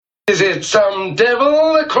Is it some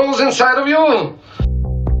devil that crawls inside of you?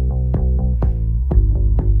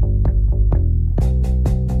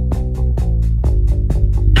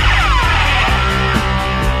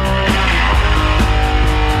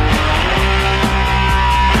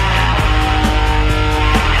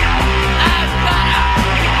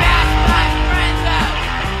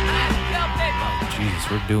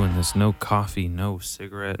 We're doing this. No coffee, no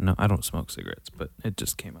cigarette. No, I don't smoke cigarettes, but it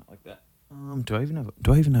just came out like that. Do I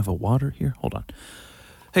even have a water here? Hold on.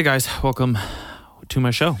 Hey guys, welcome to my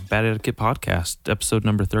show, Bad Etiquette Podcast, episode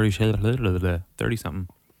number 30 something.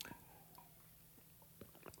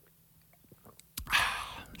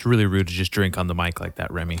 It's really rude to just drink on the mic like that,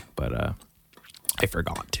 Remy, but I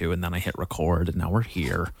forgot to, and then I hit record, and now we're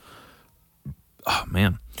here. Oh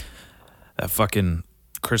man, that fucking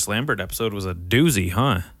Chris Lambert episode was a doozy,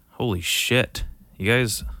 huh? Holy shit. You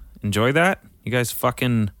guys enjoy that? You guys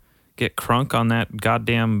fucking get crunk on that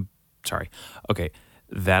goddamn... Sorry. Okay,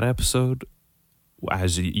 that episode,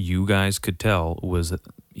 as you guys could tell, was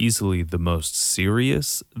easily the most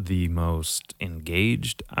serious, the most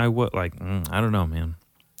engaged. I don't know, man.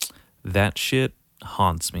 That shit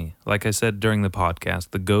haunts me. Like I said during the podcast,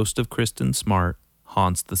 the ghost of Kristen Smart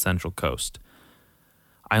haunts the Central Coast.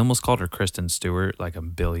 I almost called her Kristen Stewart like a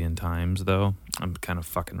billion times, though. I'm kind of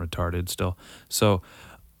fucking retarded still. So,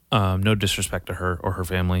 no disrespect to her or her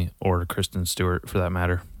family or Kristen Stewart for that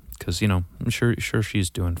matter. Because, you know, I'm sure she's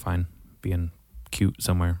doing fine being cute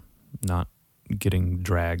somewhere, not getting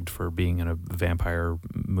dragged for being in a vampire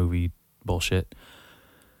movie bullshit.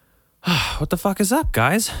 What the fuck is up,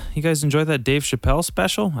 guys? You guys enjoy that Dave Chappelle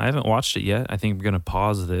special? I haven't watched it yet. I think I'm going to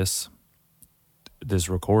pause this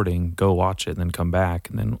recording, go watch it, and then come back,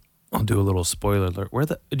 and then I'll do a little spoiler alert.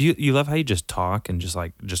 Do you love how you just talk and just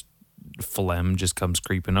phlegm just comes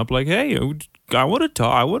creeping up like, hey, I want to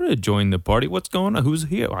talk, I want to join the party, what's going on, who's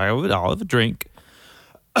here, I'll have a drink.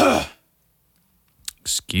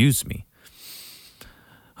 Excuse me.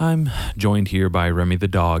 I'm joined here by Remy the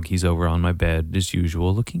dog. He's over on my bed as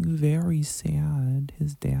usual, looking very sad.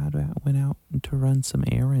 His dad went out to run some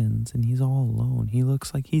errands and he's all alone. He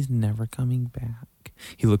looks like he's never coming back.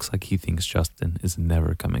 He looks like he thinks Justin is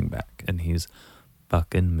never coming back and he's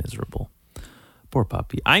fucking miserable. Poor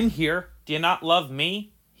puppy. I'm here. Do you not love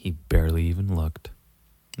me? He barely even looked.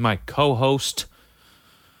 My co-host,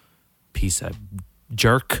 piece of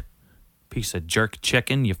jerk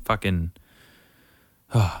chicken, you fucking...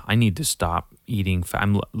 I need to stop eating.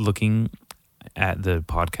 I'm looking at the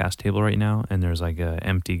podcast table right now, and there's like a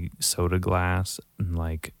empty soda glass and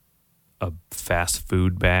like a fast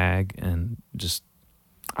food bag, and just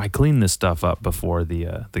I clean this stuff up before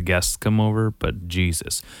the guests come over. But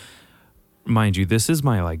Jesus, mind you, this is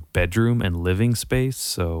my like bedroom and living space,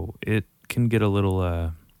 so it can get a little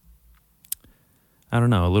a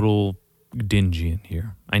little dingy in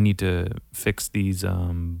here. I need to fix these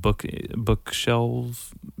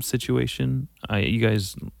bookshelf situation. You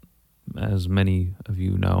guys, as many of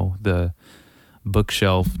you know, the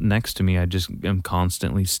bookshelf next to me, I just am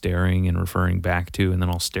constantly staring and referring back to, and then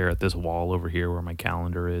I'll stare at this wall over here where my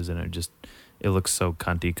calendar is, and it looks so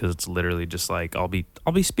cunty because it's literally just like I'll be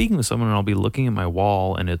speaking with someone and I'll be looking at my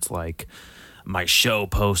wall and it's like my show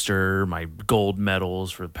poster, my gold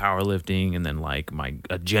medals for powerlifting, and then like my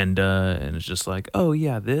agenda, and it's just like, oh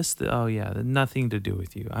yeah, nothing to do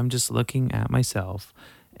with you. I'm just looking at myself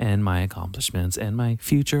and my accomplishments and my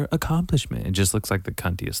future accomplishment. It just looks like the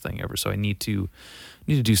cuntiest thing ever. So I need to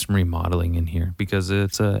do some remodeling in here because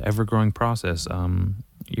it's a ever-growing process.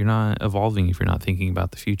 You're not evolving if you're not thinking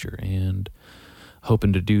about the future, and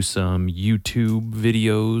hoping to do some YouTube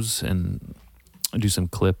videos and do some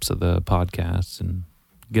clips of the podcasts and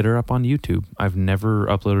get her up on YouTube. I've never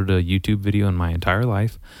uploaded a YouTube video in my entire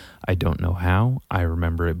life. I don't know how. I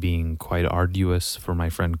remember it being quite arduous for my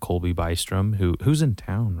friend Colby Bystrom, who's in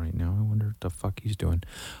town right now. I wonder what the fuck he's doing.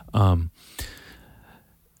 I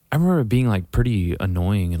remember it being like pretty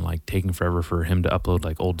annoying and like taking forever for him to upload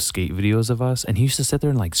like old skate videos of us. And he used to sit there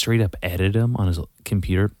and like straight up edit them on his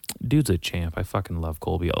computer. Dude's a champ. I fucking love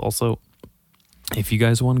Colby. Also, if you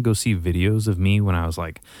guys want to go see videos of me when I was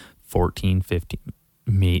like 14, 15,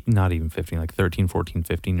 not even 15, like 13, 14,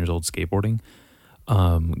 15 years old skateboarding,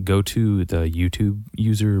 go to the YouTube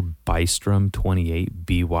user Bystrom28,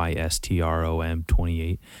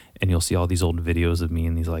 Bystrom28, and you'll see all these old videos of me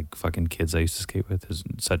and these like fucking kids I used to skate with. It's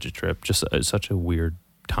such a trip, just such a weird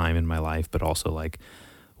time in my life, but also like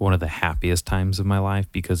one of the happiest times of my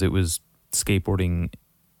life because it was skateboarding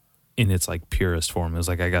in its like purest form. It was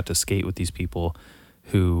like I got to skate with these people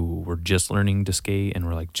who were just learning to skate and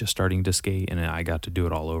were like just starting to skate, and I got to do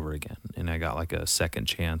it all over again, and I got like a second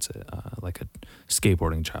chance at like a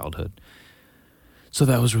skateboarding childhood. So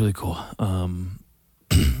that was really cool.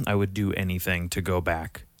 I would do anything to go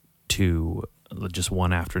back to just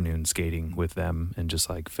one afternoon skating with them and just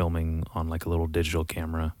like filming on like a little digital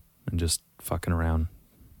camera and just fucking around.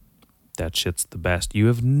 That shit's the best. You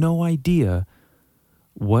have no idea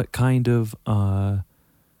what kind of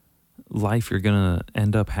life you're gonna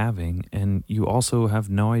end up having, and you also have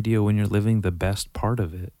no idea when you're living the best part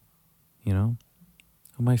of it. You know,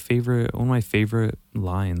 one of my favorite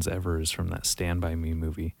lines ever is from that Stand By Me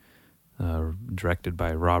movie, directed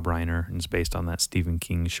by Rob Reiner, and it's based on that Stephen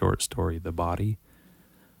King short story, The Body.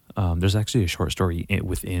 There's actually a short story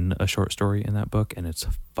within a short story in that book, and it's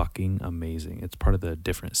fucking amazing. It's part of the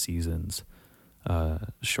Different Seasons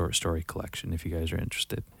short story collection, if you guys are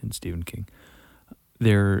interested in Stephen King.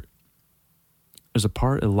 There's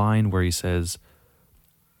a line where he says,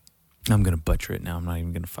 I'm going to butcher it now, I'm not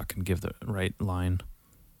even going to fucking give the right line.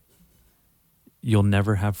 You'll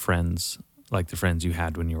never have friends like the friends you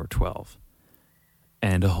had when you were 12.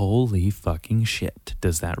 And holy fucking shit,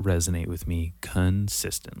 does that resonate with me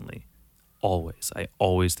consistently. Always. I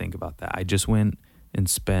always think about that. I just went and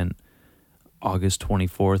spent August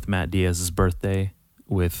 24th, Matt Diaz's birthday,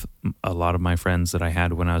 with a lot of my friends that I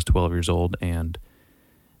had when I was 12 years old. And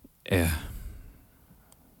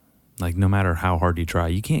like, no matter how hard you try,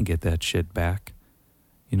 you can't get that shit back.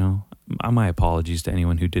 You know, my apologies to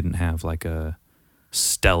anyone who didn't have like a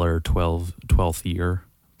stellar 12th year,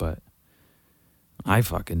 but I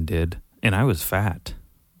fucking did. And I was fat.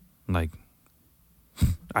 Like,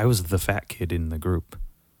 I was the fat kid in the group.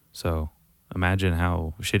 So imagine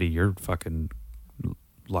how shitty your fucking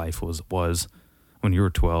life was when you were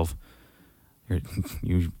 12.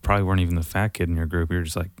 You probably weren't even the fat kid in your group. You were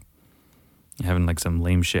just like having like some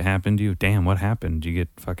lame shit happen to you. Damn, what happened? Did you get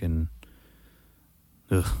fucking...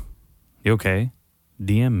 Ugh. You okay?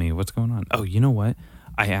 DM me. What's going on? Oh, you know what?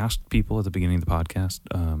 I asked people at the beginning of the podcast,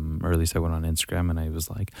 or at least I went on Instagram, and I was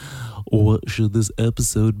like, what should this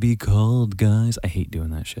episode be called, guys? I hate doing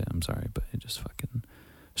that shit. I'm sorry, but it just fucking...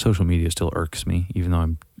 Social media still irks me, even though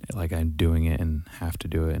I'm doing it and have to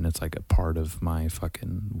do it, and it's like a part of my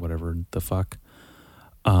fucking whatever the fuck.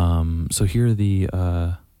 So here are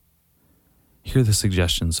the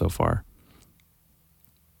suggestions so far.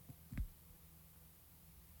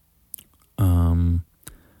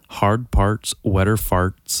 Hard parts, wetter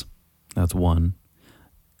farts. That's one.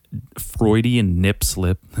 Freudian nip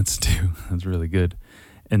slip. That's two. That's really good.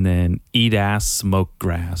 And then eat ass, smoke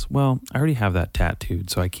grass. Well, I already have that tattooed,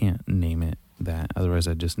 so I can't name it that. Otherwise,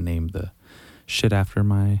 I'd just name the shit after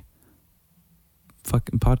my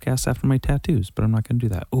fucking podcast after my tattoos. But I'm not going to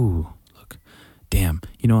do that. Ooh, look. Damn.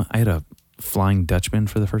 You know what? I had a Flying Dutchman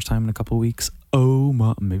for the first time in a couple of weeks. Oh,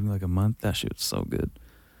 maybe like a month. That shit was so good.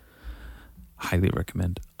 Highly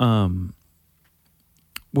recommend. Where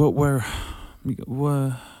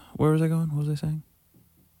was I going? What was I saying?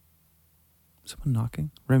 Someone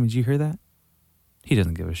knocking? Remy, did you hear that? He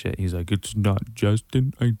doesn't give a shit. He's like, it's not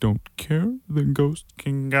Justin. I don't care. The ghost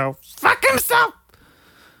can go fuck himself.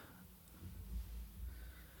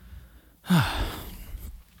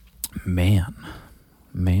 Man.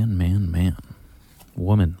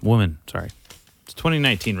 Woman. Sorry. It's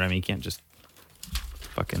 2019, Remy. You can't just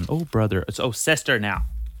fucking... Oh, brother. It's sister now.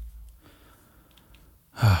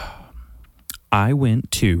 I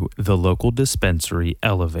went to the local dispensary,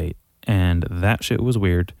 Elevate, and that shit was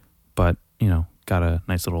weird, but, you know, got a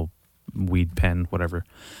nice little weed pen, whatever.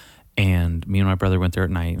 And me and my brother went there at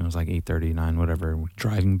night, and it was like 8:30, 9, whatever. We're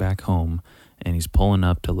driving back home, and he's pulling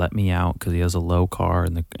up to let me out because he has a low car,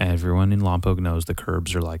 and everyone in Lompoc knows the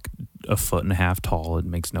curbs are like 1.5 feet tall. It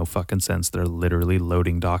makes no fucking sense. They're literally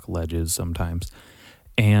loading dock ledges sometimes.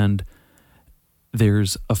 And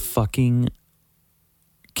there's a fucking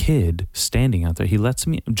kid standing out there.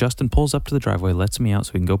 Justin pulls up to the driveway, lets me out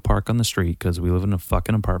so we can go park on the street because we live in a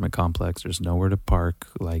fucking apartment complex. There's nowhere to park.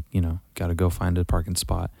 Like, you know, got to go find a parking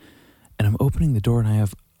spot. And I'm opening the door and I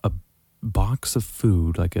have a box of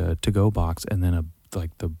food, like a to-go box, and then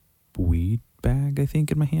the weed bag, I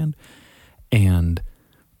think, in my hand. And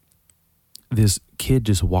this kid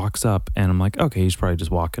just walks up, and I'm like, okay, he's probably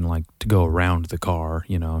just walking like to go around the car,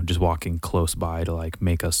 you know, just walking close by to like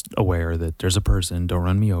make us aware that there's a person, don't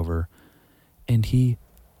run me over. And he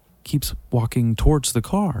keeps walking towards the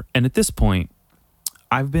car. And at this point,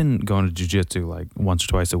 I've been going to jiu-jitsu like once or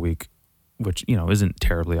twice a week, which, you know, isn't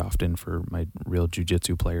terribly often for my real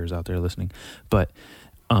jiu-jitsu players out there listening. But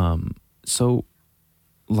so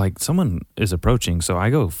like someone is approaching, so I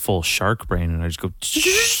go full shark brain and I just go,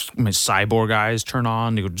 my cyborg eyes turn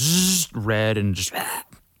on, they go red, and just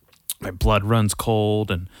my blood runs cold,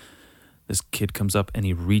 and this kid comes up and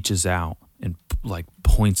he reaches out and like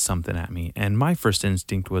points something at me, and my first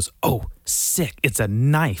instinct was, oh, sick, it's a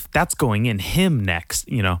knife, that's going in him next,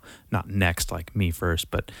 not next like me first,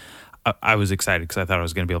 but I was excited because I thought I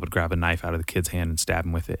was going to be able to grab a knife out of the kid's hand and stab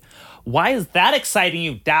him with it. Why is that exciting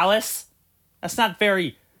you, Dallas? That's not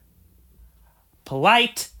very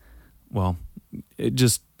polite. Well, it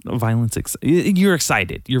just violence. You're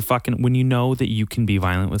excited. You're fucking when you know that you can be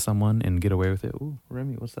violent with someone and get away with it. Ooh,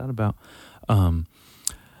 Remy, what's that about?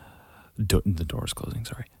 The door's closing.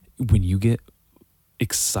 Sorry. When you get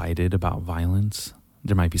excited about violence,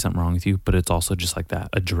 there might be something wrong with you, but it's also just like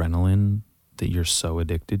that adrenaline that you're so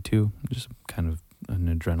addicted to. Just kind of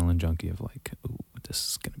an adrenaline junkie of like, ooh,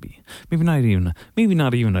 this is gonna be maybe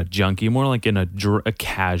not even a junkie, more like a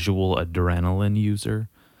casual adrenaline user.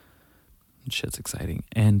 Shit's exciting.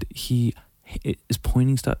 And he is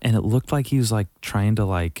pointing stuff, and it looked like he was like trying to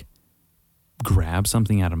like grab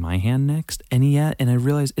something out of my hand next, and I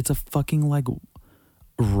realized it's a fucking like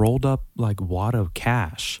rolled up like wad of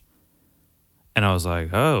cash, and I was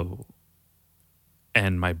like, oh.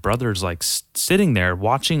 And my brother's like sitting there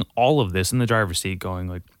watching all of this in the driver's seat going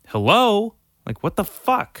like, hello? Like, what the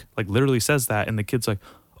fuck? Like, literally says that. And the kid's like,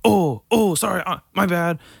 oh, sorry, my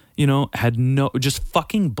bad. Just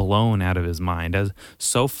fucking blown out of his mind, as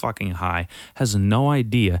so fucking high, has no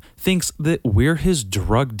idea, thinks that we're his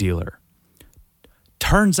drug dealer.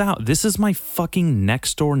 Turns out this is my fucking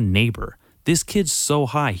next door neighbor. This kid's so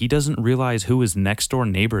high, he doesn't realize who his next door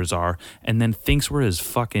neighbors are, and then thinks we're his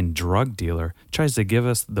fucking drug dealer. Tries to give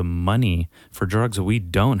us the money for drugs we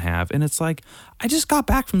don't have. And it's like, I just got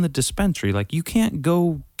back from the dispensary. Like, you can't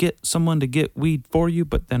go get someone to get weed for you.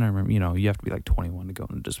 But then I remember, you have to be like 21 to go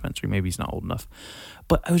in the dispensary. Maybe he's not old enough.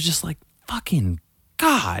 But I was just like, fucking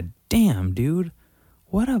god damn, dude.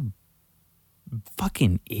 What a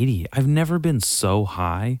fucking idiot. I've never been so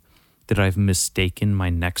high that I've mistaken my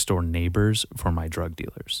next door neighbors for my drug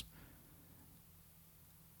dealers.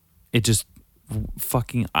 It just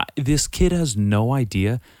fucking, this kid has no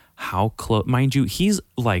idea how close, mind you, he's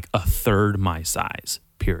like a third my size,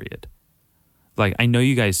 period. Like, I know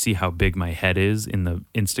you guys see how big my head is in the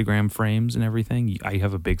Instagram frames and everything. I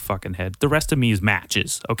have a big fucking head. The rest of me is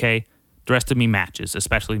matches, okay? The rest of me matches,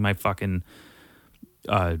 especially my fucking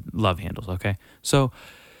love handles, okay? So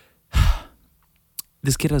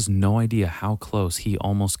this kid has no idea how close he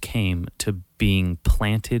almost came to being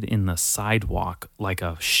planted in the sidewalk like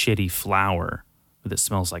a shitty flower that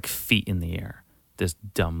smells like feet in the air. This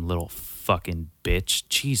dumb little fucking bitch.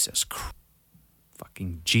 Jesus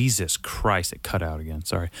Christ. It cut out again.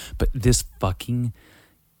 Sorry. But this fucking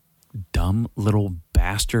dumb little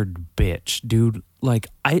bastard bitch, dude, like,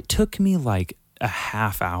 it took me like a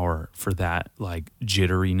half hour for that like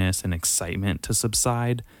jitteriness and excitement to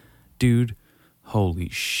subside, dude. Holy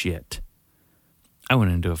shit. I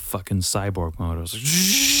went into a fucking cyborg mode. I was like,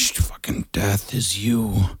 shh, fucking death is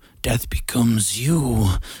you. Death becomes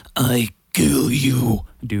you. I kill you.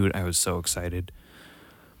 Dude, I was so excited.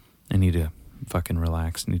 I need to fucking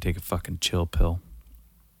relax. I need to take a fucking chill pill.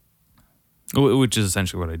 Which is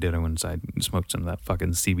essentially what I did. I went inside and smoked some of that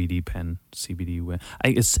fucking CBD pen.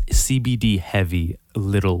 It's CBD heavy,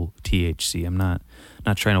 little THC. I'm not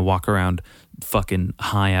trying to walk around fucking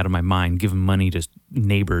high out of my mind, giving money to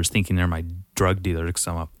neighbors thinking they're my drug dealer because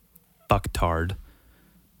I'm a fucktard.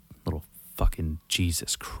 Little fucking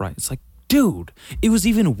Jesus Christ. It's like, dude, it was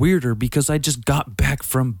even weirder because I just got back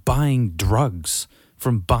from buying drugs,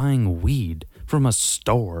 from buying weed from a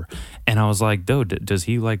store, and I was like, dude, does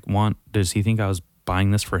he think I was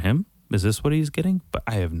buying this for him? Is this what he's getting? But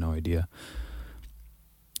I have no idea.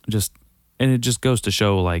 And it just goes to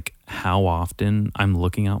show like how often I'm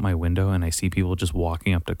looking out my window and I see people just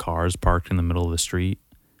walking up to cars parked in the middle of the street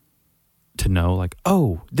to know like,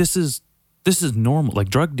 oh, this is normal. Like,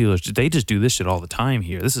 drug dealers, they just do this shit all the time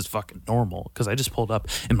here. This is fucking normal. Because I just pulled up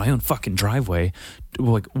in my own fucking driveway,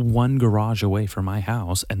 like one garage away from my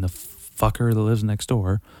house, and the fucker that lives next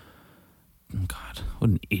door. Oh, God, what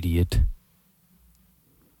an idiot.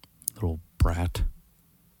 Little brat.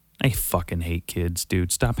 I fucking hate kids,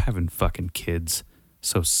 dude. Stop having fucking kids.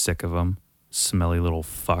 So sick of them. Smelly little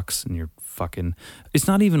fucks. And you're fucking... It's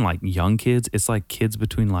not even like young kids. It's like kids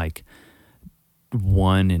between like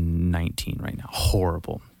 1 and 19 right now.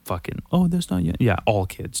 Horrible. Fucking... Oh, that's not yet. Yeah, all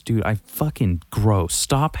kids. Dude, I fucking gross.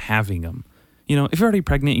 Stop having them. If you're already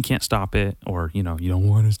pregnant, you can't stop it, or, you don't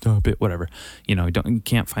want to stop it, whatever. You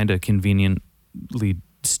can't find a conveniently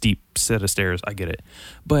steep set of stairs. I get it.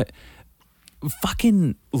 But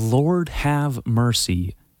fucking Lord have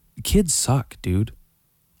mercy. Kids suck, dude.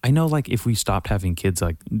 I know, like, if we stopped having kids,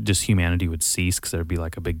 like, just humanity would cease because there'd be,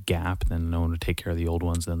 like, a big gap. Then no one would take care of the old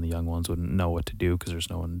ones. Then the young ones wouldn't know what to do because there's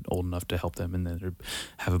no one old enough to help them. And then they'd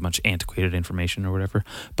have a bunch of antiquated information or whatever.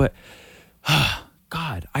 But,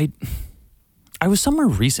 God, I was somewhere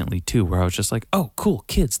recently, too, where I was just like, oh, cool,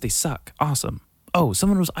 kids, they suck. Awesome. Oh,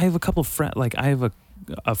 I have a couple of friends, like, I have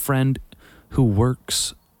a friend who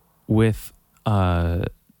works with, how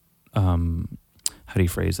do you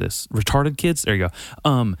phrase this? Retarded kids? There you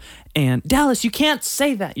go. And Dallas, you can't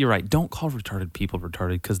say that. You're right. Don't call retarded people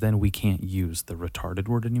retarded because then we can't use the retarded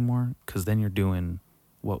word anymore because then you're doing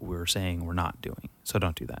what we're saying we're not doing. So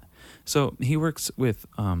don't do that. So he works with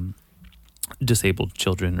disabled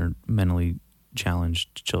children or mentally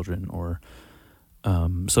challenged children or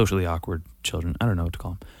socially awkward children. I don't know what to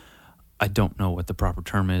call them. I don't know what the proper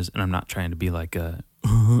term is, and I'm not trying to be like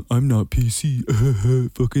I'm not PC,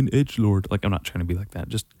 fucking edgelord. Like, I'm not trying to be like that.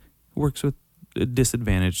 Just works with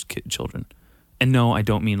disadvantaged children. And no, I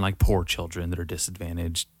don't mean like poor children that are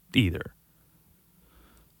disadvantaged either.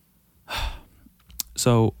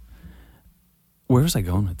 So, where was I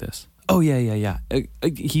going with this? Oh, yeah.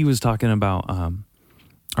 He was talking about,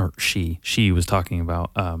 or she was talking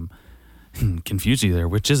about, confused you there.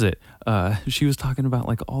 Which is it? She was talking about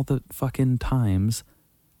like all the fucking times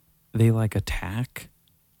they like attack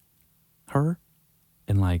her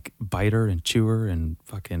and like bite her and chew her and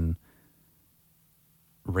fucking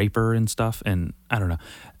rape her and stuff. And I don't know.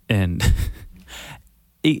 And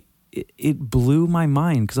it blew my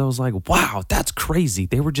mind because I was like, wow, that's crazy.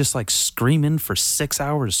 They were just like screaming for 6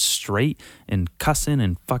 hours straight and cussing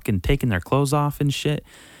and fucking taking their clothes off and shit.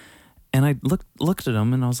 And I looked at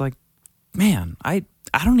them and I was like, man, I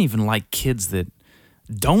don't even like kids that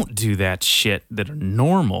don't do that shit that are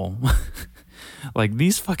normal. Like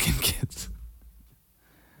these fucking kids.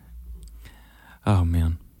 Oh,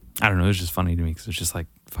 man. I don't know. It was just funny to me because it's just like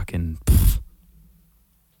fucking... Pff.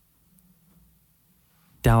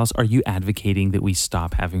 Dallas, are you advocating that we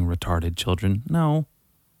stop having retarded children? No.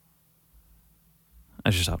 I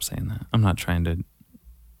should stop saying that. I'm not trying to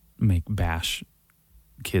bash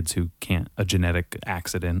kids who can't, a genetic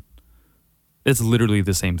accident. It's literally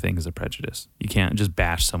the same thing as a prejudice. You can't just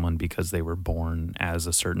bash someone because they were born as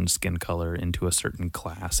a certain skin color into a certain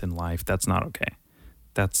class in life. That's not okay.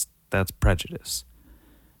 That's prejudice.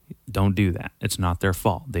 Don't do that. It's not their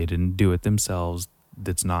fault. They didn't do it themselves.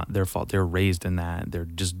 That's not their fault. They're raised in that. They're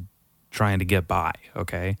just trying to get by,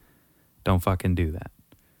 okay? Don't fucking do that.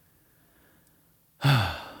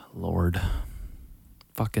 Lord.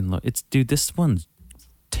 Fucking it's dude, this one's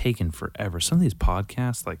taken forever. Some of these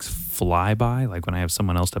podcasts like fly by, like when I have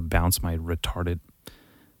someone else to bounce my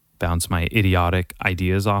idiotic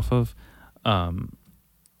ideas off of.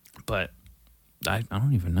 But I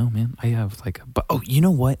don't even know, man. I have like you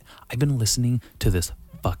know what? I've been listening to this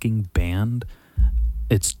fucking band.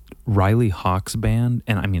 It's Riley Hawk's band,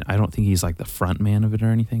 and I mean, I don't think he's like the front man of it or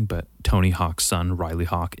anything, but Tony Hawk's son, Riley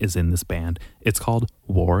Hawk, is in this band. It's called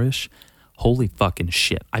Warish. Holy fucking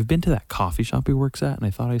shit. I've been to that coffee shop he works at, and I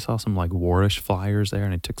thought I saw some like Warish flyers there,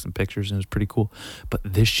 and I took some pictures, and it was pretty cool. But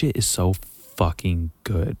this shit is so fucking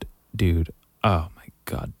good, dude. Oh my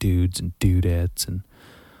God, dudes and dudettes. And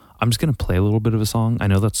I'm just going to play a little bit of a song. I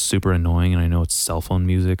know that's super annoying, and I know it's cell phone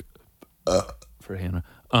music for Hannah.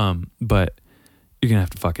 But you're going to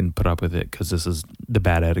have to fucking put up with it because this is the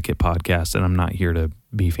Bad Etiquette podcast, and I'm not here to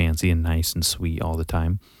be fancy and nice and sweet all the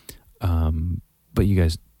time. But you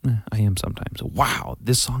guys, I am sometimes. Wow,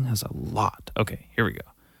 this song has a lot. Okay, here we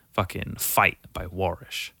go. Fucking Fight by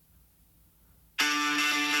Warish.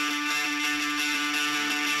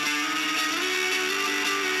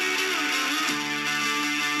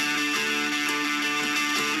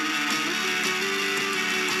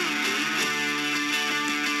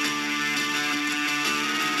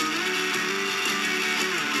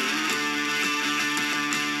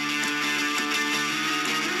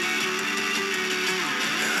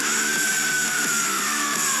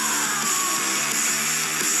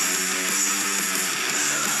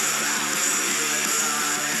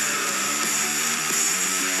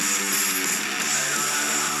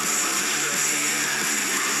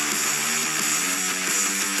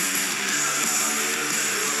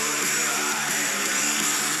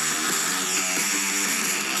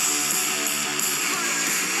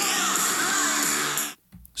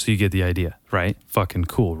 So you get the idea, right? Fucking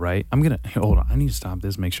cool, right? Hold on. I need to stop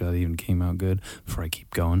this, make sure that even came out good before I keep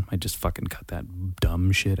going. I just fucking cut that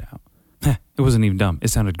dumb shit out. It wasn't even dumb. It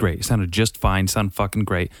sounded great. It sounded just fine. It sounded fucking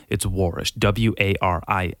great. It's Warish.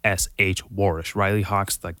 Warish. Warish. Riley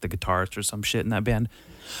Hawk's like the guitarist or some shit in that band.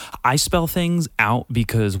 I spell things out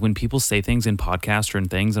because when people say things in podcasts or in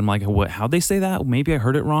things, I'm like, what? How'd they say that? Maybe I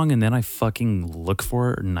heard it wrong, and then I fucking look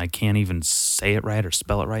for it, and I can't even say it right or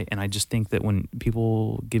spell it right. And I just think that when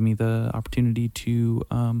people give me the opportunity to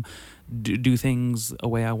do things the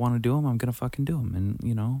way I want to do them, I'm gonna fucking do them,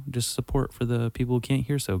 and just support for the people who can't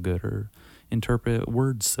hear so good or interpret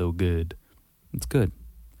words so good. It's good.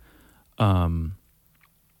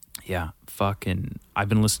 Yeah, fucking, I've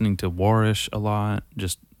been listening to Warish a lot,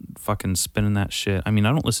 just fucking spinning that shit. I mean,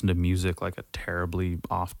 I don't listen to music like a terribly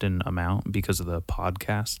often amount because of the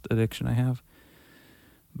podcast addiction I have.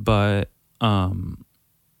 But,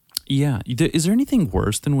 yeah, is there anything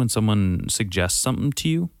worse than when someone suggests something to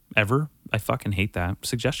you, ever? I fucking hate that.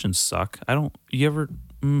 Suggestions suck.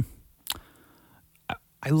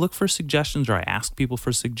 I look for suggestions, or I ask people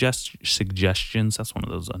for suggestions. That's one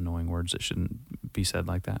of those annoying words that shouldn't be said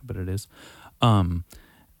like that, but it is.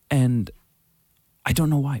 And I don't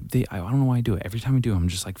know why. I don't know why I do it. Every time I do, I'm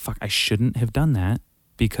just like, fuck, I shouldn't have done that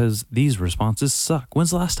because these responses suck.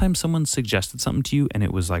 When's the last time someone suggested something to you and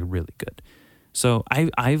it was like really good? So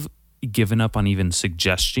I've given up on even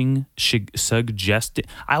suggesting.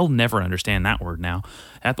 I'll never understand that word now.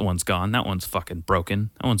 That one's gone. That one's fucking broken.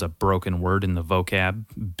 That one's a broken word in the vocab,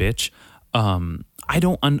 bitch.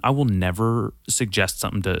 I will never suggest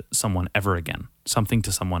something to someone ever again.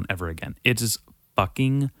 It is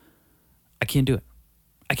fucking, I can't do it.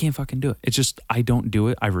 I can't fucking do it. It's just, I don't do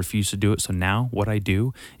it. I refuse to do it. So now what I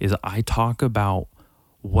do is I talk about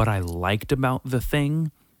what I liked about the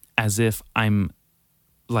thing as if I'm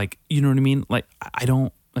like, you know what I mean? Like, I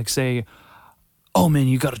don't like say, oh man,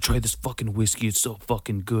 you got to try this fucking whiskey. It's so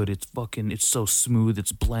fucking good. It's so smooth.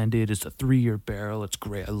 It's blended. It's a 3-year barrel. It's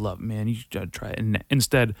great. I love it, man. You should try it. And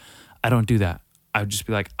instead, I don't do that. I would just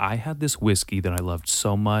be like, I had this whiskey that I loved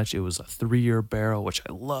so much. It was a 3-year barrel, which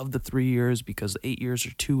I love the 3 years because the 8 years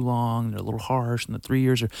are too long. They're a little harsh, and the 3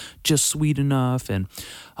 years are just sweet enough. And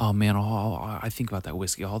oh man, I think about that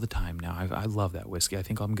whiskey all the time now. I love that whiskey. I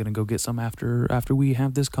think I'm gonna go get some after we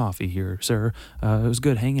have this coffee here, sir. It was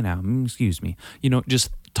good hanging out. Excuse me. Just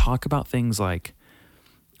talk about things like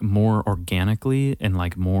more organically and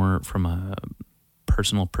like more from a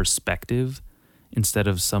personal perspective instead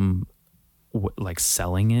of some like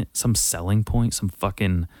selling it, some selling point, some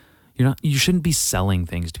fucking, you shouldn't be selling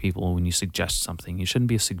things to people when you suggest something. You shouldn't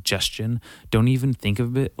be a suggestion. Don't even think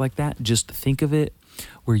of it like that. Just think of it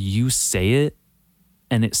where you say it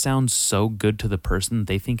and it sounds so good to the person,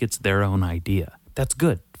 they think it's their own idea. That's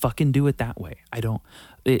good. Fucking do it that way.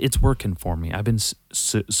 It's working for me. I've been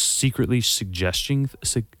secretly suggesting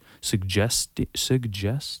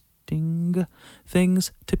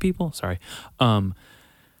things to people. Sorry.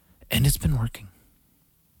 And it's been working.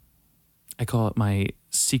 I call it my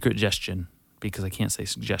secret gestion because I can't say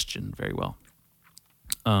suggestion very well.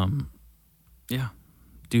 Yeah,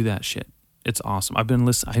 do that shit. It's awesome. I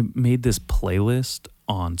made this playlist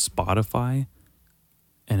on Spotify,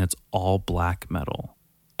 and it's all black metal.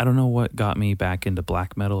 I don't know what got me back into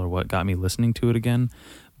black metal or what got me listening to it again,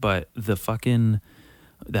 but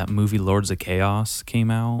that movie Lords of Chaos came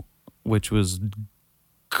out, which was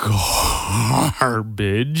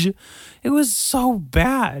garbage. It was so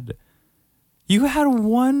bad. You had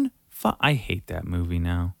I hate that movie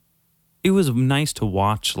now. It was nice to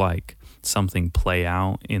watch like something play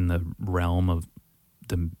out in the realm of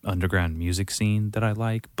the underground music scene that I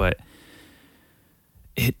like, but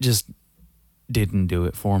it just didn't do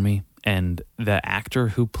it for me. And the actor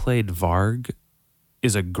who played Varg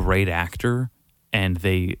is a great actor, and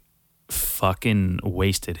they fucking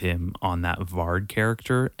wasted him on that Varg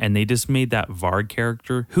character, and they just made that Varg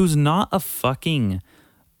character, who's not a fucking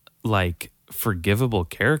like forgivable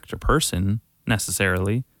person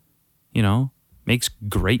necessarily, makes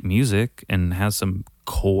great music and has some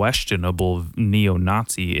questionable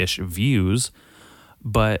neo-Nazi-ish views,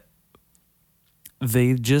 but they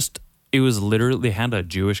had a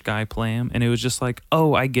Jewish guy play him, and it was just like,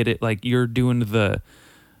 oh, I get it, like you're doing the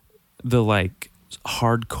like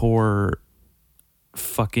hardcore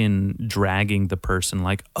fucking dragging the person,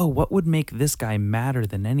 like, oh, what would make this guy madder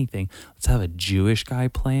than anything? Let's have a Jewish guy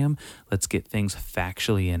play him. Let's get things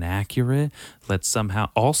factually inaccurate. Let's somehow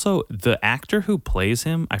also, the actor who plays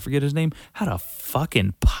him, I forget his name, had a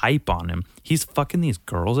fucking pipe on him. He's fucking these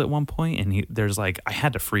girls at one point, and there's like, I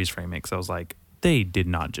had to freeze frame it because I was like, they did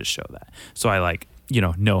not just show that. So I like,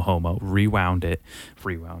 no homo, rewound it.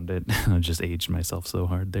 I just aged myself so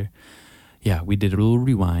hard there. Yeah, we did a little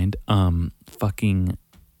rewind, fucking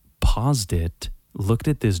paused it, looked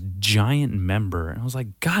at this giant member, and I was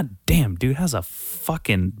like, God damn, dude has a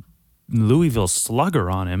fucking Louisville Slugger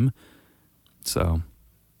on him. So,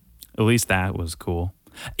 at least that was cool.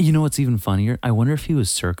 You know what's even funnier? I wonder if he was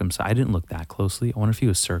circumcised. I didn't look that closely. I wonder if he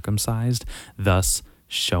was circumcised, thus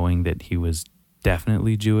showing that he was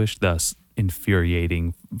definitely Jewish, thus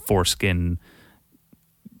infuriating foreskin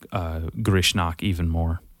Grishnak even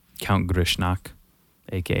more. Count Grishnak,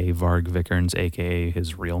 a.k.a. Varg Vikernes, a.k.a.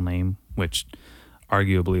 his real name, which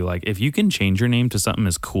arguably, like, if you can change your name to something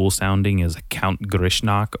as cool sounding as Count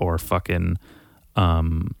Grishnak or fucking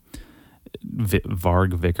Varg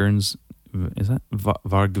Vikernes, is that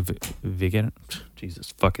Varg Vikernes?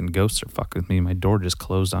 Jesus, fucking ghosts are fucking with me. My door just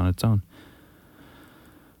closed on its own.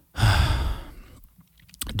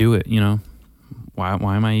 Do it, you know. Why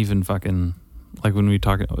am I even fucking, like, when we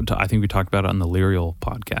talk, I think we talked about it on the Lyrial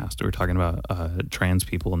podcast. We were talking about trans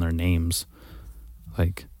people and their names.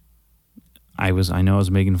 Like, I know I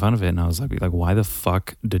was making fun of it, and I was like, why the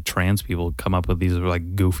fuck did trans people come up with these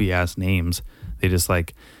like goofy ass names? They just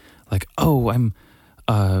like, oh, I'm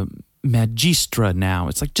Magistra now.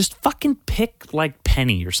 It's like, just fucking pick like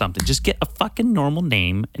Penny or something. Just get a fucking normal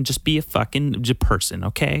name and just be a fucking person,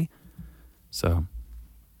 okay? So,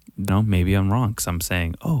 no, maybe I'm wrong because I'm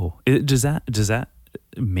saying, oh, does that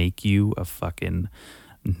make you a fucking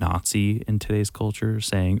Nazi in today's culture,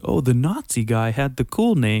 saying, oh, the Nazi guy had the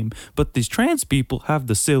cool name, but these trans people have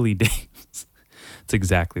the silly names? That's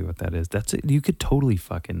exactly what that is. That's it. You could totally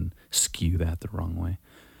fucking skew that the wrong way.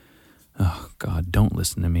 Oh God, don't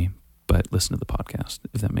listen to me, but listen to the podcast,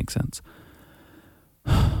 if that makes sense.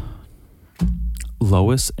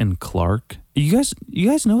 Lois and Clark. You guys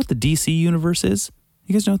know what the DC universe is?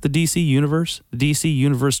 You guys know what the DC universe, the DC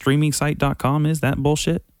universe streaming site.com is? That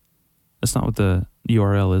bullshit? That's not what the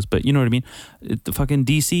URL is, but you know what I mean? The fucking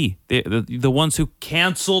DC. The ones who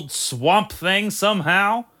canceled Swamp Thing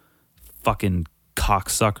somehow. Fucking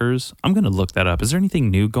cocksuckers. I'm going to look that up. Is there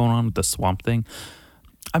anything new going on with the Swamp Thing?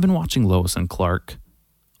 I've been watching Lois and Clark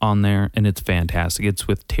on there, and it's fantastic. It's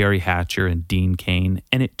with Terry Hatcher and Dean Cain,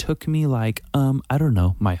 and it took me like, I don't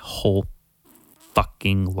know, my whole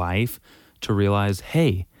fucking life to realize,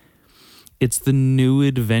 hey, it's the new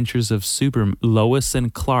adventures of Lois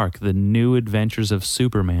and Clark, the new adventures of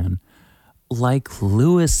Superman. Like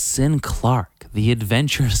Lewis and Clark, the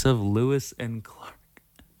adventures of Lewis and Clark.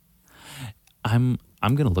 I'm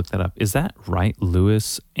gonna look that up. Is that right?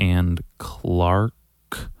 Lewis and Clark.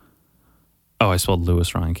 Oh, I spelled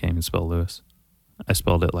Lewis wrong. I can't even spell Lewis. I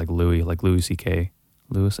spelled it like Louis, like Louis C.K.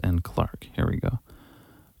 Lewis and Clark. Here we go.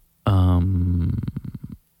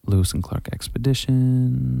 Lewis and Clark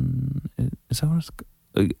Expedition. Is that what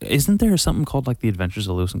it's? Isn't there something called like the Adventures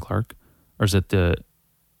of Lewis and Clark, or is it the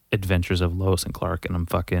Adventures of Lois and Clark? And I'm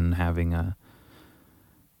fucking having a,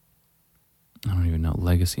 I don't even know.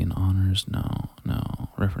 Legacy and Honors. No.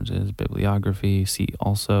 References, bibliography. See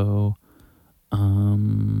also.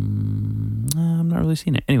 I'm not really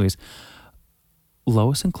seeing it. Anyways,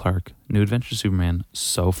 Lois and Clark, New Adventures of Superman,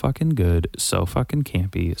 so fucking good, so fucking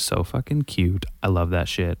campy, so fucking cute. I love that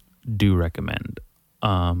shit. Do recommend.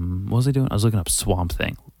 What was I doing? I was looking up Swamp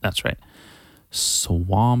Thing. That's right.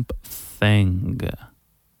 Swamp Thing.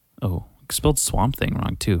 Oh, I spelled Swamp Thing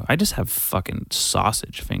wrong too. I just have fucking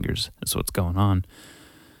sausage fingers. That's what's going on.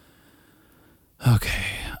 Okay.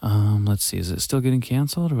 Let's see. Is it still getting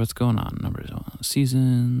canceled or what's going on? Numbers,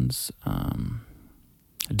 seasons.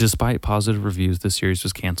 Despite positive reviews, the series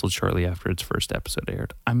was canceled shortly after its first episode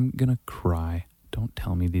aired. I'm gonna cry. Don't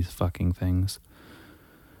tell me these fucking things.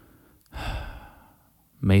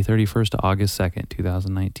 May 31st to August 2nd,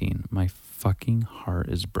 2019. My fucking heart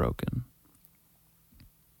is broken.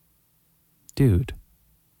 Dude.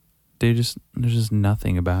 There's just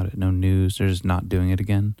nothing about it. No news. They're just not doing it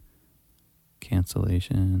again.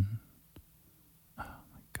 Cancellation. Oh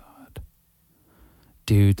my God.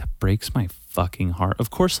 Dude, that breaks my fucking heart.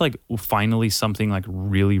 Of course, like, finally something like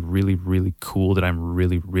really, really, really cool that I'm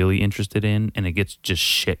really, really interested in, and it gets just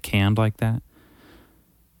shit canned like that.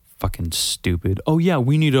 Fucking stupid. Oh yeah,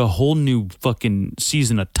 we need a whole new fucking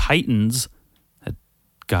season of Titans. That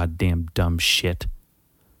goddamn dumb shit.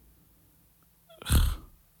 Ugh.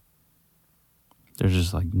 There's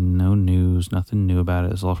just like no news, nothing new about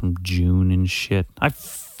it. It's all from June and shit. I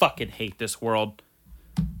fucking hate this world.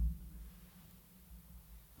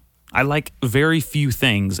 I like very few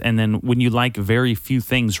things, and then when you like very few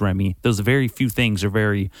things, Remy, those very few things are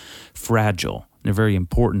very fragile. They're very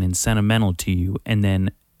important and sentimental to you, and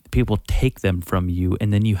then people take them from you,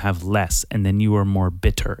 and then you have less, and then you are more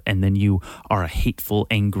bitter, and then you are a hateful,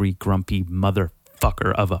 angry, grumpy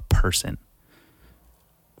motherfucker of a person.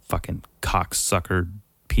 Fucking cocksucker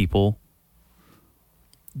people.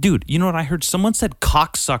 Dude, you know what I heard? Someone said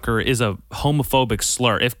cocksucker is a homophobic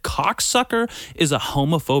slur. If cocksucker is a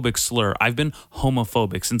homophobic slur, I've been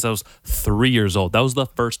homophobic since I was 3 years old. That was the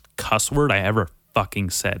first cuss word I ever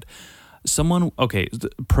fucking said. Someone, okay,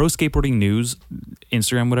 Pro Skateboarding News,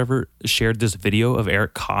 Instagram, whatever, shared this video of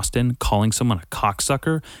Eric Costin calling someone a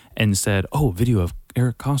cocksucker and said, oh, video of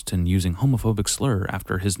Eric Costin using homophobic slur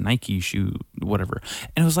after his Nike shoe, whatever.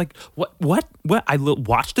 And I was like, what? I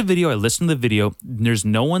watched the video, I listened to the video. There's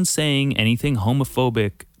no one saying anything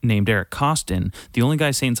homophobic named Eric Costin. The only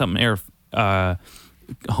guy saying something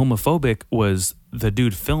homophobic was the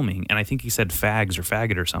dude filming, and I think he said fags or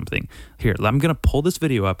faggot or something. Here, I'm going to pull this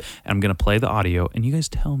video up, and I'm going to play the audio, and you guys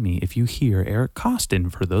tell me if you hear Eric Costin.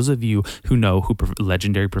 For those of you who know who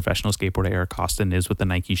legendary professional skateboarder Eric Costin is with the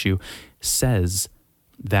Nike shoe, says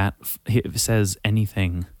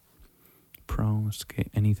anything, pro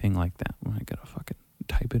skate, anything like that. I got to fucking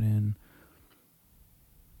type it in.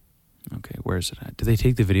 Okay, where's it at? Did they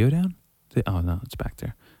take the video down? Oh, no, it's back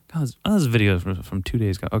there. God, this video is from 2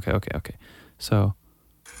 days ago. Okay. So,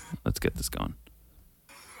 let's get this going.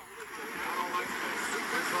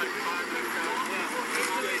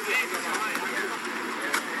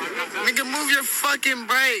 Nigga, move your fucking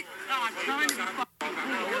brake.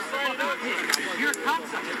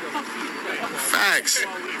 Facts.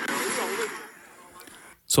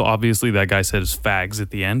 So obviously that guy says fags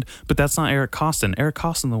at the end, but that's not Eric Costin. Eric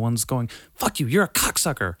Costin, the one's going, fuck you, you're a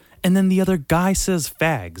cocksucker. And then the other guy says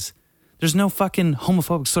fags. There's no fucking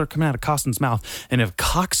homophobic slur coming out of Costin's mouth. And if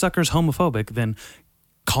cocksucker's homophobic, then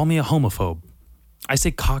call me a homophobe. I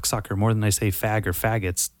say cocksucker more than I say fag or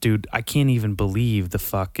faggots. Dude, I can't even believe the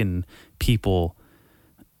fucking people.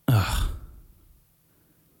 Ugh.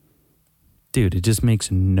 Dude, it just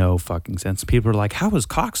makes no fucking sense. People are like, how is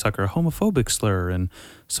cocksucker a homophobic slur? And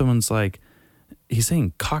someone's like, he's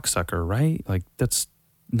saying cocksucker, right? Like, that's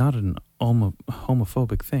not an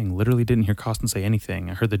homophobic thing. Literally didn't hear Costin say anything.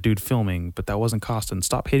 I heard the dude filming, but that wasn't Costin.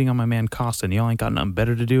 Stop hating on my man Costin. Y'all ain't got nothing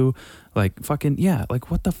better to do. Like, fucking, yeah,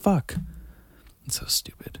 like, what the fuck? It's so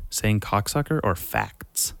stupid. Saying cocksucker or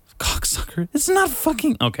facts? Cocksucker? It's not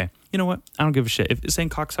fucking... Okay, you know what? I don't give a shit. If saying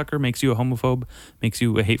cocksucker makes you a homophobe, makes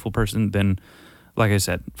you a hateful person, then, like I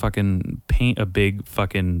said, fucking paint a big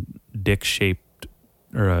fucking dick-shaped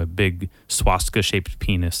or a big swastika-shaped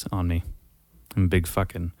penis on me. And big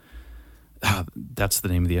fucking... that's the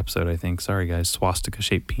name of the episode, I think. Sorry, guys.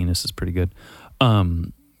 Swastika-shaped penis is pretty good.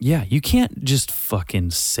 Yeah, you can't just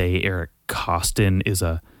fucking say Eric Costin is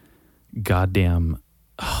a goddamn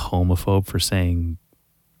homophobe for saying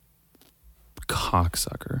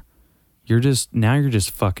cocksucker. You're just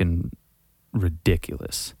fucking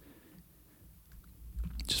ridiculous.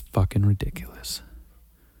 Just fucking ridiculous.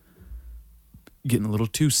 Getting a little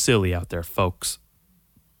too silly out there, folks.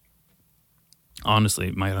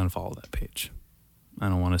 Honestly, might unfollow that page. I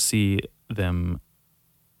don't want to see them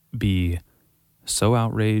be so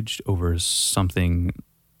outraged over something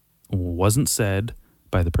wasn't said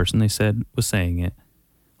by the person they said was saying it,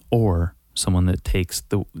 or someone that takes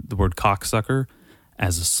the word cocksucker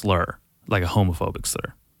as a slur, like a homophobic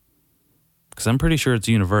slur. Because I'm pretty sure it's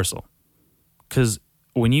universal. Because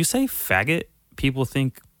when you say faggot, people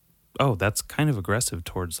think, oh, that's kind of aggressive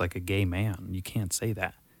towards like a gay man. You can't say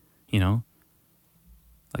that, you know?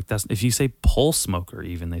 Like that's, if you say pole smoker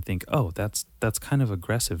even, they think, oh, that's kind of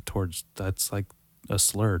aggressive towards, that's like a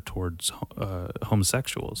slur towards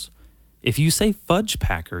homosexuals. If you say fudge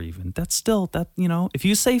packer even, that's still, that, you know, if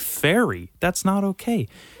you say fairy, that's not okay.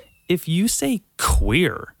 If you say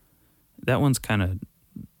queer, that one's kind of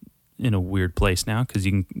in a weird place now because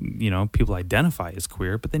you can, you know, people identify as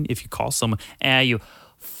queer, but then if you call someone, you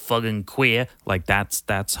fucking queer, like that's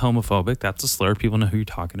homophobic, that's a slur, people know who you're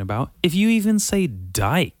talking about. If you even say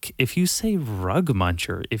dyke, if you say rug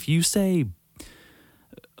muncher, if you say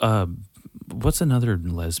what's another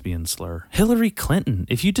lesbian slur? Hillary Clinton.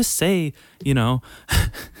 If you just say, you know,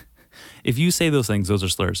 if you say those things, those are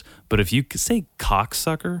slurs. But if you say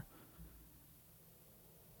cocksucker,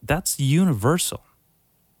 that's universal.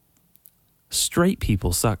 Straight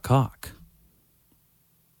people suck cock.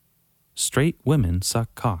 Straight women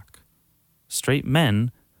suck cock. Straight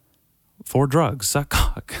men for drugs suck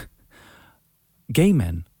cock. Gay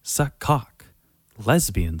men suck cock.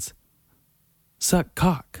 Lesbians suck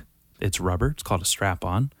cock. It's rubber. It's called a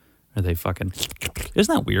strap-on. Or they fucking...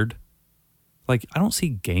 Isn't that weird? Like, I don't see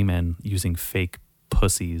gay men using fake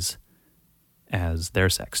pussies as their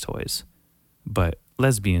sex toys. But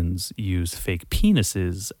lesbians use fake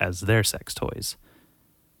penises as their sex toys.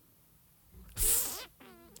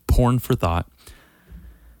 Porn for thought.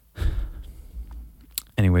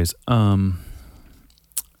 Anyways,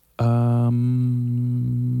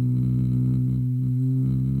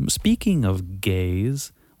 speaking of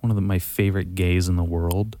gays, one of my favorite gays in the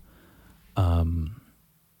world,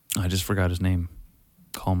 I just forgot his name.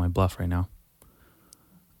 Call my bluff right now.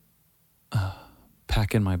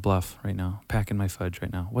 Packing my bluff right now. Packing my fudge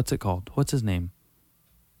right now. What's it called? What's his name?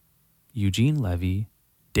 Eugene Levy.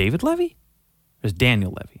 David Levy? Or is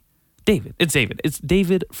Daniel Levy? David. It's David. It's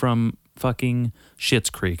David from fucking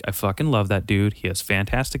Schitt's Creek. I fucking love that dude. He has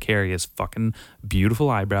fantastic hair. He has fucking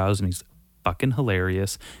beautiful eyebrows, and he's fucking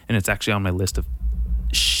hilarious. And it's actually on my list of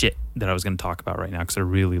shit that I was going to talk about right now because I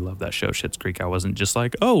really love that show, Schitt's Creek. I wasn't just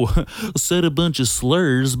like, oh, said a bunch of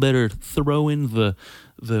slurs, better throw in the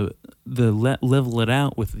level it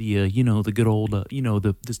out with the the good old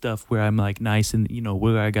the stuff where I'm like nice and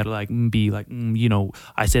where I gotta like be like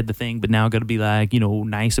I said the thing but now I gotta be like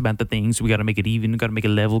nice about the things. We gotta make it even, gotta make it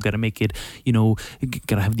level, gotta make it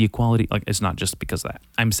gotta have the equality. Like, it's not just because of that.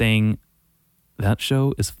 I'm saying that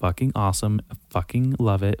show is fucking awesome. I fucking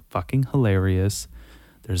love it. Fucking hilarious.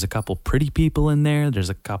 There's a couple pretty people in there.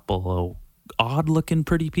 There's a couple odd-looking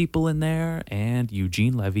pretty people in there. And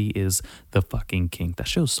Eugene Levy is the fucking king. That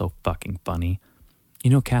show's so fucking funny.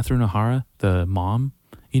 Catherine O'Hara, the mom,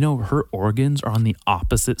 her organs are on the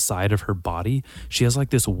opposite side of her body. She has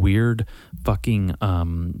like this weird fucking,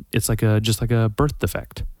 it's like just like a birth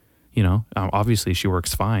defect. Obviously she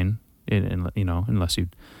works fine, unless you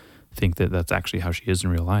think that that's actually how she is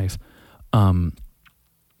in real life.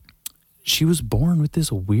 She was born with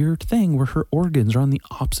this weird thing where her organs are on the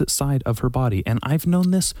opposite side of her body. And I've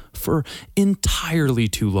known this for entirely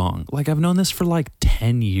too long. Like, I've known this for like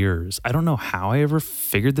 10 years. I don't know how I ever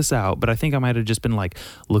figured this out, but I think I might have just been like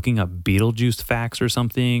looking up Beetlejuice facts or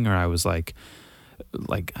something. Or I was like,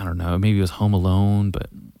 I don't know, maybe it was Home Alone, but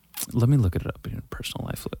let me look it up in personal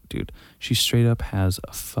life. Look, dude, she straight up has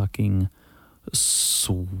a fucking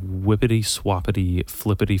swippity swappity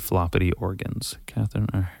flippity floppity organs. Catherine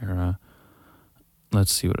O'Hara.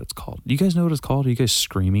 Let's see what it's called. You guys know what it's called? Are you guys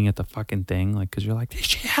screaming at the fucking thing? Like, because you're like,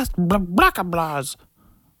 she has blah, blah, blah,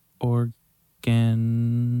 organs.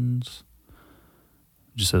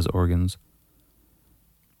 It just says organs.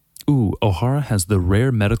 Ooh, O'Hara has the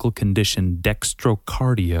rare medical condition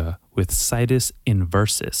dextrocardia with situs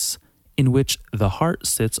inversus, in which the heart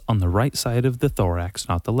sits on the right side of the thorax,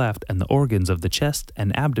 not the left, and the organs of the chest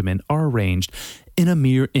and abdomen are arranged in a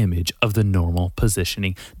mirror image of the normal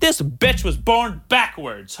positioning. This bitch was born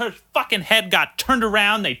backwards. Her fucking head got turned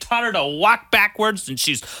around. They taught her to walk backwards, and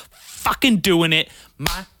she's fucking doing it.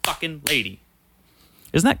 My fucking lady.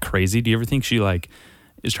 Isn't that crazy? Do you ever think she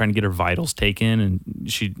is trying to get her vitals taken and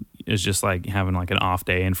she is just like having like an off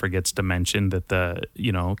day and forgets to mention that the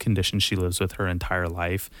condition she lives with her entire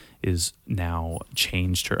life is now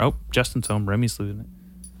changed her? Oh, Justin's home. Remy's losing it.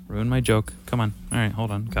 Ruined my joke. Come on. All right,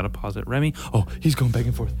 hold on. Gotta pause it. Remy. Oh, he's going back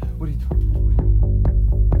and forth. What are you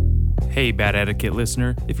doing? Hey, Bad Etiquette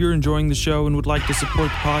listener. If you're enjoying the show and would like to support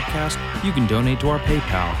the podcast, you can donate to our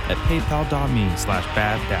PayPal at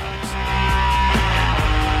paypal.me/baddallas.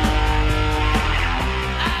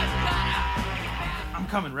 I'm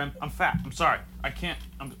coming, Rem. I'm fat. I'm sorry. I can't.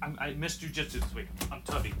 I missed jujitsu this week. I'm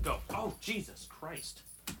tubby. Go. Oh, Jesus Christ.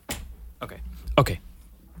 Okay.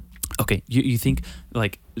 You think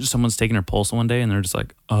like someone's taking her pulse one day and they're just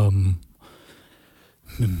like,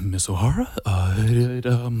 Miss O'Hara,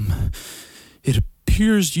 it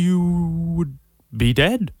appears you would be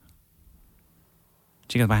dead.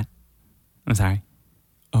 She goes, what? I'm sorry.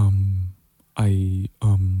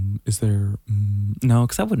 Is there, no,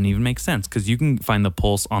 because that wouldn't even make sense because you can find the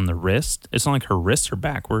pulse on the wrist. It's not like her wrists are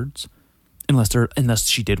backwards unless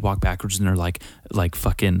she did walk backwards and they're like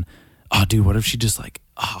fucking, oh dude, what if she just like,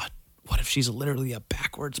 what if she's literally a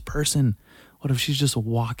backwards person? What if she's just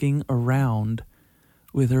walking around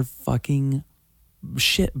with her fucking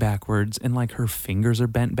shit backwards and like her fingers are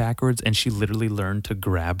bent backwards and she literally learned to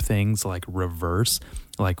grab things like reverse,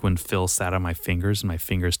 like when Phil sat on my fingers and my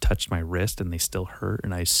fingers touched my wrist and they still hurt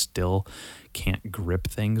and I still can't grip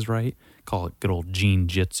things right. Call it good old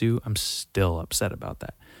Gene-jitsu. I'm still upset about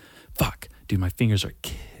that. Fuck, dude, my fingers are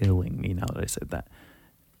killing me now that I said that.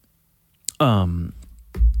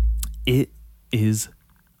 It is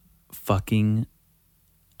fucking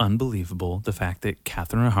unbelievable the fact that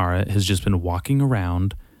Catherine O'Hara has just been walking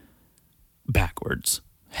around backwards,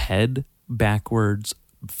 head backwards,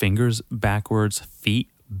 fingers backwards, feet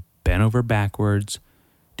bent over backwards.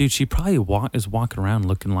 Dude, she probably is walking around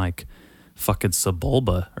looking like fucking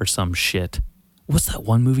Sebulba or some shit. What's that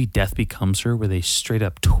one movie, Death Becomes Her, where they straight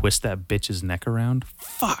up twist that bitch's neck around?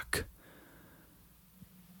 Fuck.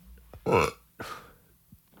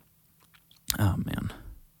 Oh, man.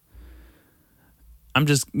 I'm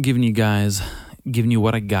just giving you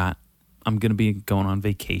what I got. I'm gonna be going on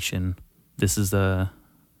vacation. This is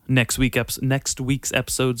next week's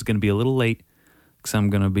episode's gonna be a little late because I'm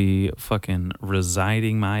gonna be fucking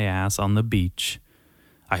residing my ass on the beach.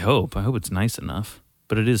 I hope it's nice enough,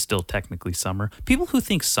 but it is still technically summer. People who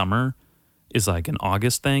think summer is like an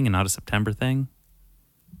August thing and not a September thing,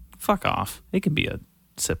 fuck off. It can be a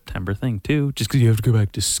September thing too, just because you have to go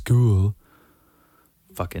back to school.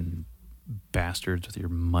 Fucking bastards with your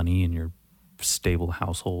money and your stable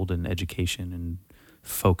household and education and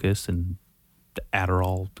focus and the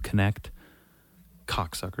Adderall Connect.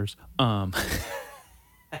 Cocksuckers. I'm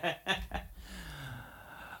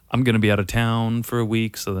going to be out of town for a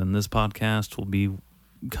week, so then this podcast will be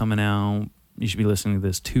coming out. You should be listening to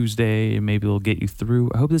this Tuesday, and maybe it'll get you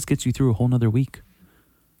through. I hope this gets you through a whole nother week.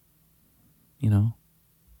 You know,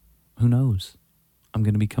 who knows? I'm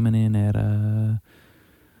going to be coming in at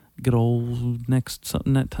good old next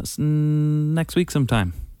week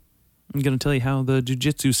sometime. I'm going to tell you how the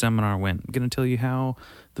jiu-jitsu seminar went. I'm going to tell you how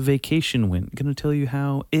the vacation went. I'm going to tell you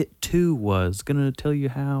how It Too was. I'm going to tell you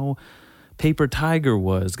how Paper Tiger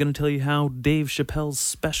was. I'm going to tell you how Dave Chappelle's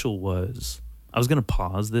special was. I was going to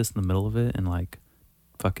pause this in the middle of it and like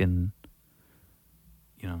fucking,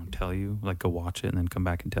 you know, tell you, like go watch it and then come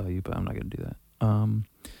back and tell you, but I'm not going to do that.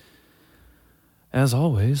 As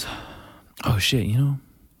always, oh shit, you know,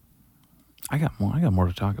 I got more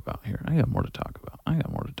to talk about here. I got more to talk about. Do I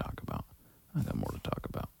have more to talk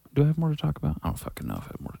about? I don't fucking know if I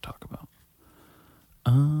have more to talk about.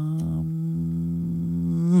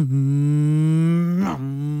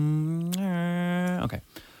 Okay.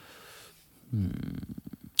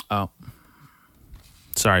 Oh.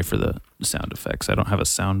 Sorry for the sound effects. I don't have a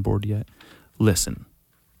soundboard yet. Listen.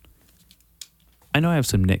 I know I have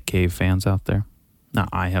some Nick Cave fans out there. Now,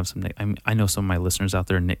 I know some of my listeners out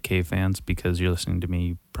there are Nick Cave fans because you're listening to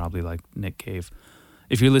me probably like Nick Cave.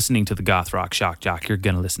 If you're listening to the Goth Rock Shock Jock, you're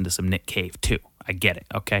going to listen to some Nick Cave too. I get it,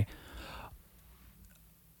 okay?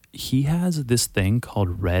 He has this thing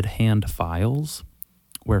called Red Hand Files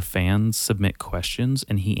where fans submit questions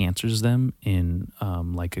and he answers them in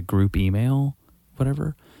like a group email,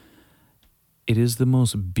 whatever. It is the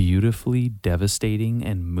most beautifully devastating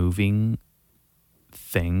and moving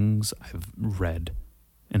things I've read.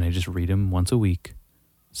 And I just read him once a week.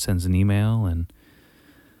 Sends an email and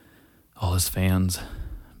all his fans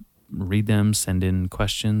read them, send in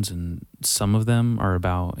questions, and some of them are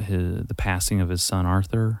about the passing of his son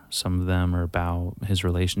Arthur. Some of them are about his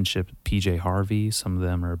relationship with PJ Harvey. Some of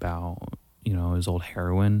them are about, you know, his old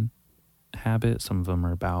heroin habit. Some of them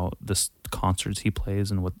are about the concerts he plays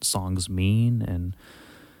and what songs mean. And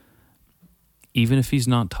even if he's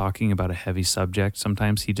not talking about a heavy subject,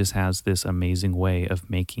 sometimes he just has this amazing way of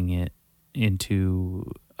making it into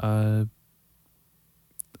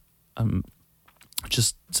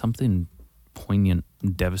just something poignant,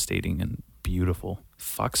 and devastating, and beautiful.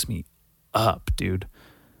 Fucks me up, dude.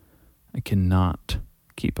 I cannot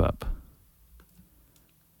keep up.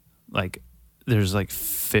 Like, there's like,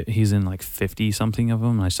 he's in like 50 something of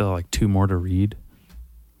them, and I still have like 2 more to read.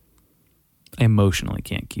 I emotionally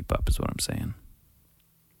can't keep up, is what I'm saying.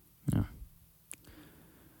 Yeah.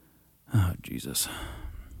 Oh, Jesus.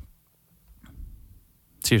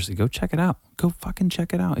 Seriously, go check it out. Go fucking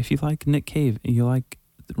check it out. If you like Nick Cave and you like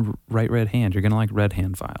Right Red Hand, you're going to like Red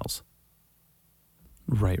Hand Files.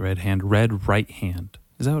 Right Red Hand. Red Right Hand.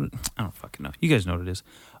 Is that what it, I don't fucking know. You guys know what it is.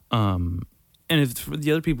 And if for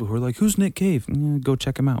the other people who are like, who's Nick Cave? Go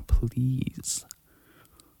check him out, please.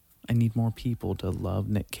 I need more people to love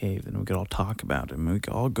Nick Cave, and we could all talk about him. We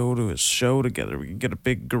could all go to his show together. We could get a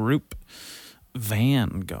big group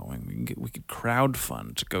van going. We could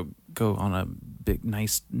crowdfund to go on a big,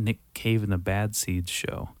 nice Nick Cave and the Bad Seeds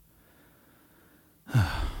show.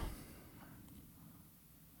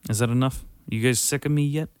 Is that enough? You guys sick of me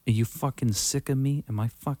yet? Are you fucking sick of me? Am I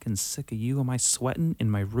fucking sick of you? Am I sweating in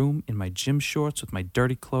my room, in my gym shorts, with my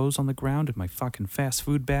dirty clothes on the ground, and my fucking fast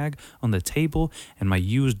food bag on the table, and my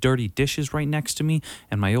used dirty dishes right next to me,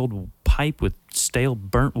 and my old pipe with stale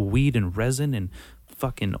burnt weed and resin, and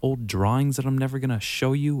fucking old drawings that I'm never gonna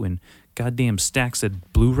show you, and goddamn stacks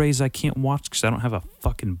of Blu-rays I can't watch because I don't have a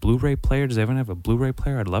fucking Blu-ray player? Does everyone have a Blu-ray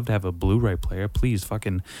player? I'd love to have a Blu-ray player. Please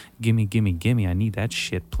fucking gimme. I need that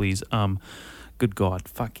shit, please. Good God,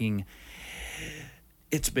 fucking.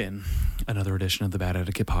 It's been another edition of the Bad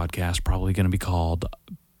Etiquette Podcast, probably gonna be called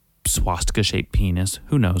Swastika Shaped Penis.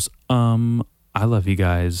 Who knows? I love you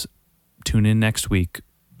guys. Tune in next week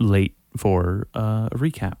late for a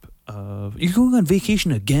recap. You're going on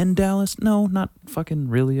vacation again, Dallas? No, not fucking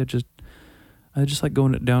really. I just like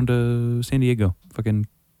going down to San Diego, fucking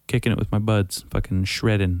kicking it with my buds, fucking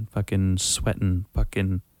shredding, fucking sweating,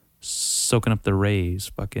 fucking soaking up the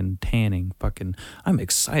rays, fucking tanning, fucking. I'm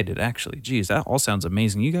excited, actually. Jeez, that all sounds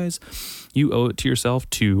amazing. You guys, you owe it to yourself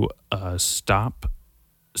to stop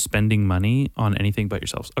spending money on anything but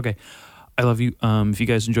yourselves. Okay, I love you. If you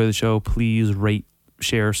guys enjoy the show, please rate,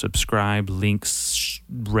 share, subscribe, links.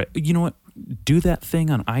 You know what? Do that thing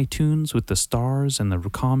on iTunes with the stars and the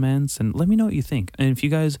comments, and let me know what you think. And if you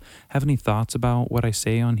guys have any thoughts about what I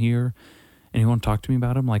say on here, and you want to talk to me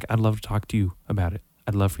about them, like, I'd love to talk to you about it.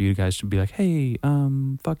 I'd love for you guys to be like, hey,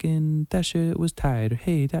 fucking that shit was tight, or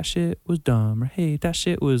hey, that shit was dumb, or hey, that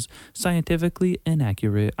shit was scientifically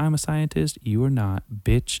inaccurate. I'm a scientist, you are not,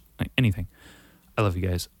 bitch. Like, anything. I love you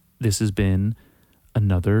guys. This has been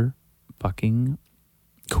another fucking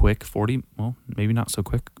quick 40, well, maybe not so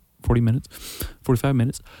quick, 40 minutes, 45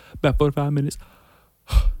 minutes, about 45 minutes.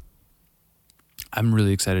 I'm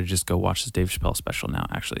really excited to just go watch this Dave Chappelle special now,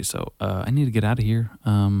 actually. So I need to get out of here.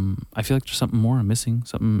 I feel like there's something more I'm missing,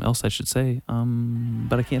 something else I should say,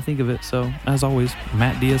 but I can't think of it. So, as always,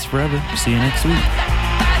 Matt Diaz forever. See you next week.